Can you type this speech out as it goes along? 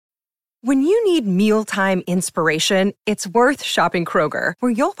When you need mealtime inspiration, it's worth shopping Kroger,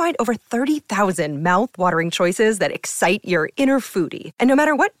 where you'll find over 30,000 mouth-watering choices that excite your inner foodie. And no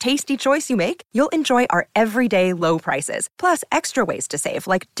matter what tasty choice you make, you'll enjoy our everyday low prices, plus extra ways to save,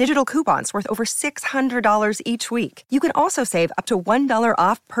 like digital coupons worth over $600 each week. You can also save up to $1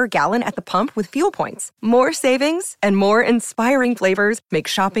 off per gallon at the pump with fuel points. More savings and more inspiring flavors make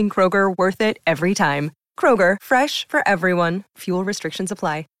shopping Kroger worth it every time. Kroger, fresh for everyone. Fuel restrictions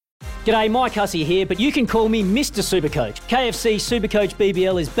apply. G'day, Mike Hussey here, but you can call me Mr. Supercoach. KFC Supercoach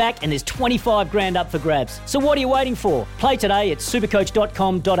BBL is back and there's 25 grand up for grabs. So what are you waiting for? Play today at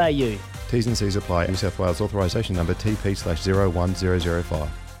supercoach.com.au. T's and C's apply. New South Wales authorisation number TP/01005.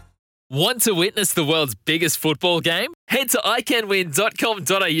 Want to witness the world's biggest football game? Head to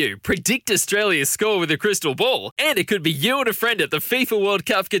iCanWin.com.au, predict Australia's score with a crystal ball, and it could be you and a friend at the FIFA World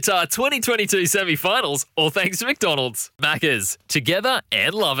Cup Qatar 2022 semi-finals, all thanks to McDonald's. Maccas, together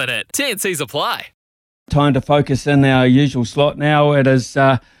and loving it. T&Cs apply. Time to focus in our usual slot now. It is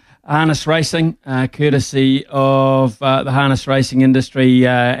harness racing, courtesy of the harness racing industry,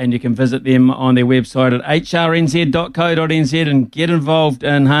 and you can visit them on their website at hrnz.co.nz and get involved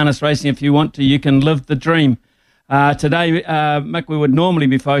in harness racing if you want to. You can live the dream. Today, Mick, we would normally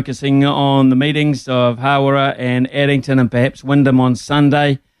be focusing on the meetings of Hawera and Addington and perhaps Wyndham on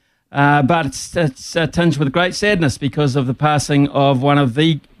Sunday, but it's tinged with great sadness because of the passing of one of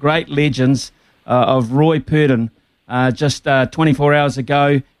the great legends of Roy Purdon. Just 24 hours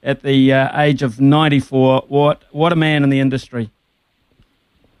ago at the age of 94. What a man in the industry.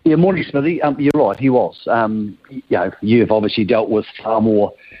 Yeah, morning, Smithy. You're right, he was. You've obviously dealt with far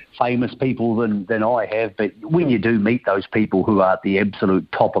more famous people than I have, but when you do meet those people who are at the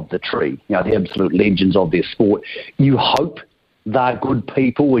absolute top of the tree, the absolute legends of their sport, you hope they're good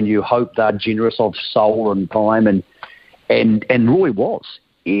people and you hope they're generous of soul and time, and Roy was.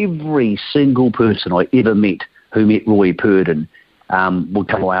 Every single person I ever met who met Roy Purdon would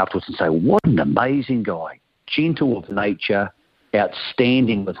come away afterwards and say, what an amazing guy, gentle of nature,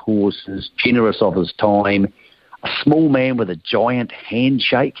 outstanding with horses, generous of his time, a small man with a giant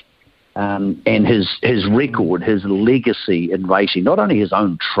handshake, and his record, his legacy in racing, not only his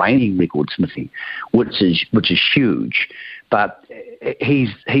own training record, Smithy, which is huge, but he's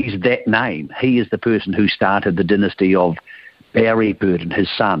that name. He is the person who started the dynasty of Barry Purdon, his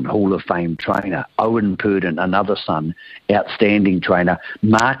son, Hall of Fame trainer. Owen Purdon, another son, outstanding trainer.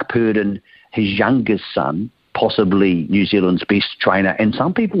 Mark Purdon, his youngest son, possibly New Zealand's best trainer, and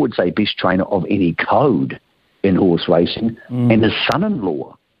some people would say best trainer of any code in horse racing. And his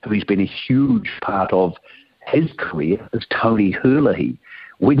son-in-law, who he's been a huge part of his career, is Tony Herlihy.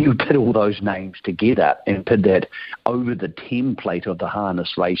 When you put all those names together and put that over the template of the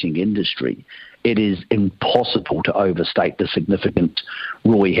harness racing industry, it is impossible to overstate the significance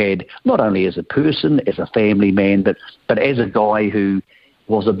Roy had, not only as a person, as a family man, but as a guy who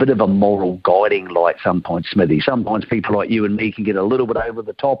was a bit of a moral guiding light sometimes, Smithy. Sometimes people like you and me can get a little bit over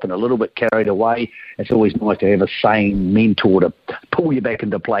the top and a little bit carried away. It's always nice to have a sane mentor to pull you back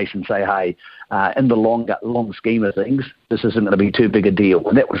into place and say, hey, in the long scheme of things, this isn't going to be too big a deal.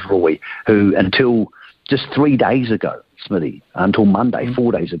 And that was Roy, who until just 3 days ago, Smithy, until Monday,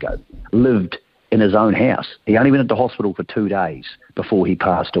 4 days ago, lived in his own house. He only went into hospital for 2 days before he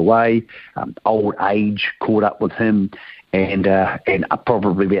passed away. Old age caught up with him, and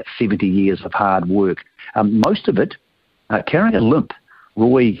probably about 70 years of hard work. Most of it carrying a limp.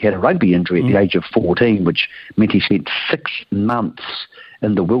 Roy had a rugby injury at the age of 14, which meant he spent 6 months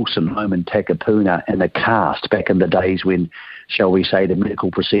in the Wilson home in Takapuna in a cast back in the days when, shall we say, the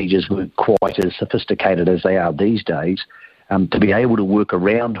medical procedures weren't quite as sophisticated as they are these days. To be able to work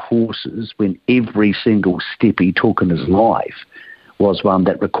around horses when every single step he took in his life was one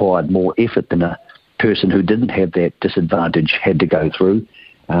that required more effort than a person who didn't have that disadvantage had to go through.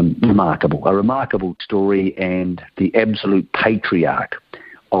 A remarkable story, and the absolute patriarch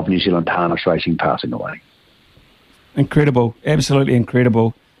of New Zealand harness racing passing away. Incredible, absolutely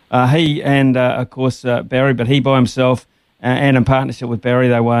incredible. He and, of course, Barry, but he by himself and in partnership with Barry,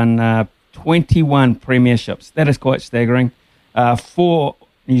 they won 21 premierships. That is quite staggering. 4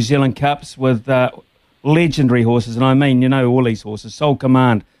 New Zealand Cups with legendary horses, and I mean, all these horses: Soul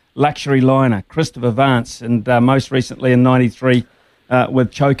Command, Luxury Liner, Christopher Vance, and most recently in '93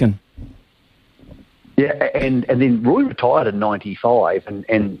 with Chokin. Yeah, and then Roy retired in '95,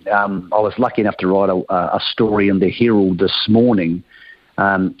 and I was lucky enough to write a story in the Herald this morning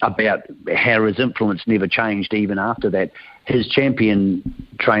about how his influence never changed even after that. His champion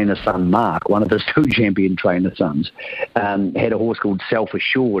trainer son, Mark, one of his 2 champion trainer sons, had a horse called Self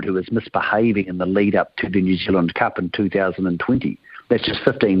Assured who was misbehaving in the lead up to the New Zealand Cup in 2020. That's just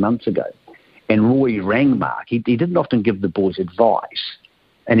 15 months ago. And Roy rang Mark. He didn't often give the boys advice.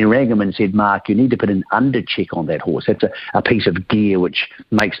 And he rang him and said, Mark, you need to put an undercheck on that horse. That's a piece of gear which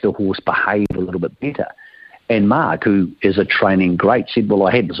makes the horse behave a little bit better. And Mark, who is a training great, said, well,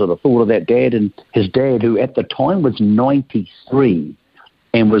 I hadn't sort of thought of that, Dad. And his dad, who at the time was 93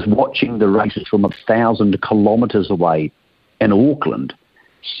 and was watching the races from 1,000 kilometres away in Auckland,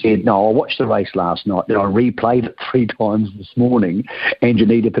 said, no, I watched the race last night, then I replayed it 3 times this morning, and you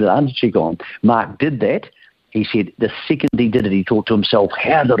need to put an undercheck on. Mark did that. He said the second he did it, he thought to himself,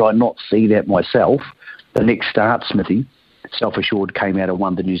 how did I not see that myself? The next start, Smithy, Self Assured came out and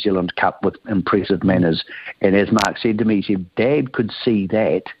won the New Zealand Cup with impressive manners. And as Mark said to me, he said, Dad could see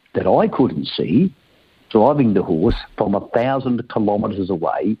that I couldn't see, driving the horse from 1,000 kilometres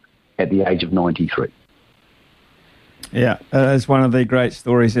away at the age of 93. Yeah, it's one of the great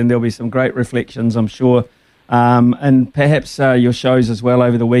stories, and there'll be some great reflections, I'm sure, and perhaps your shows as well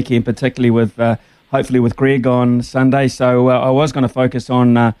over the weekend, particularly with hopefully with Greg on Sunday. So I was going to focus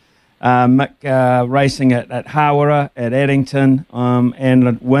on Mick racing at Hawera, at Addington, and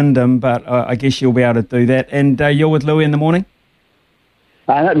at Wyndham, but I guess you'll be able to do that. And you're with Louis in the morning?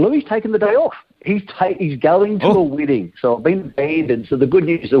 Louis taking the day off. He's going to a wedding, so I've been abandoned. So the good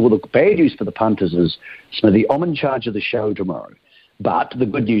news, well, the bad news for the punters is, Smithy, I'm in charge of the show tomorrow. But the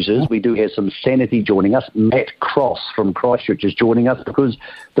good news is we do have some sanity joining us. Matt Cross from Christchurch is joining us because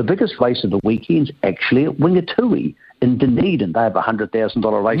the biggest race of the weekend's actually at Wingatui in Dunedin. They have a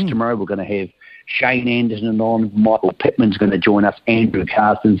 $100,000 race tomorrow. We're going to have Shane Anderson on, Michael Pittman's going to join us, Andrew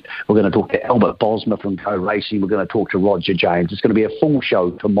Carstens. We're going to talk to Albert Bosma from Co Racing. We're going to talk to Roger James. It's going to be a full show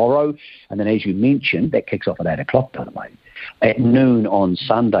tomorrow. And then, as you mentioned, that kicks off at 8 o'clock, by the way. At noon on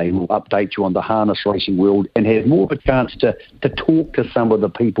Sunday, we'll update you on the harness racing world and have more of a chance to talk to some of the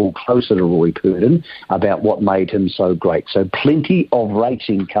people closer to Roy Purdon about what made him so great. So plenty of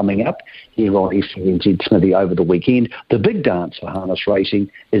racing coming up here on SENZ Smithy over the weekend. The big dance for harness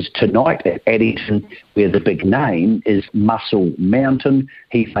racing is tonight at Addington, where the big name is Muscle Mountain.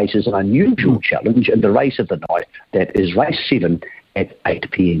 He faces an unusual challenge in the race of the night. That is race 7 at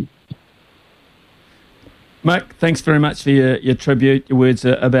 8 p.m. Mick, thanks very much for your tribute, your words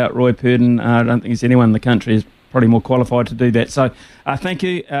about Roy Purdon. I don't think there's anyone in the country who's probably more qualified to do that. So thank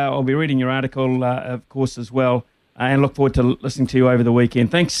you. I'll be reading your article, of course, as well, and look forward to listening to you over the weekend.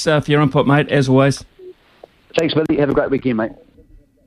 Thanks for your input, mate, as always. Thanks, Billy. Have a great weekend, mate.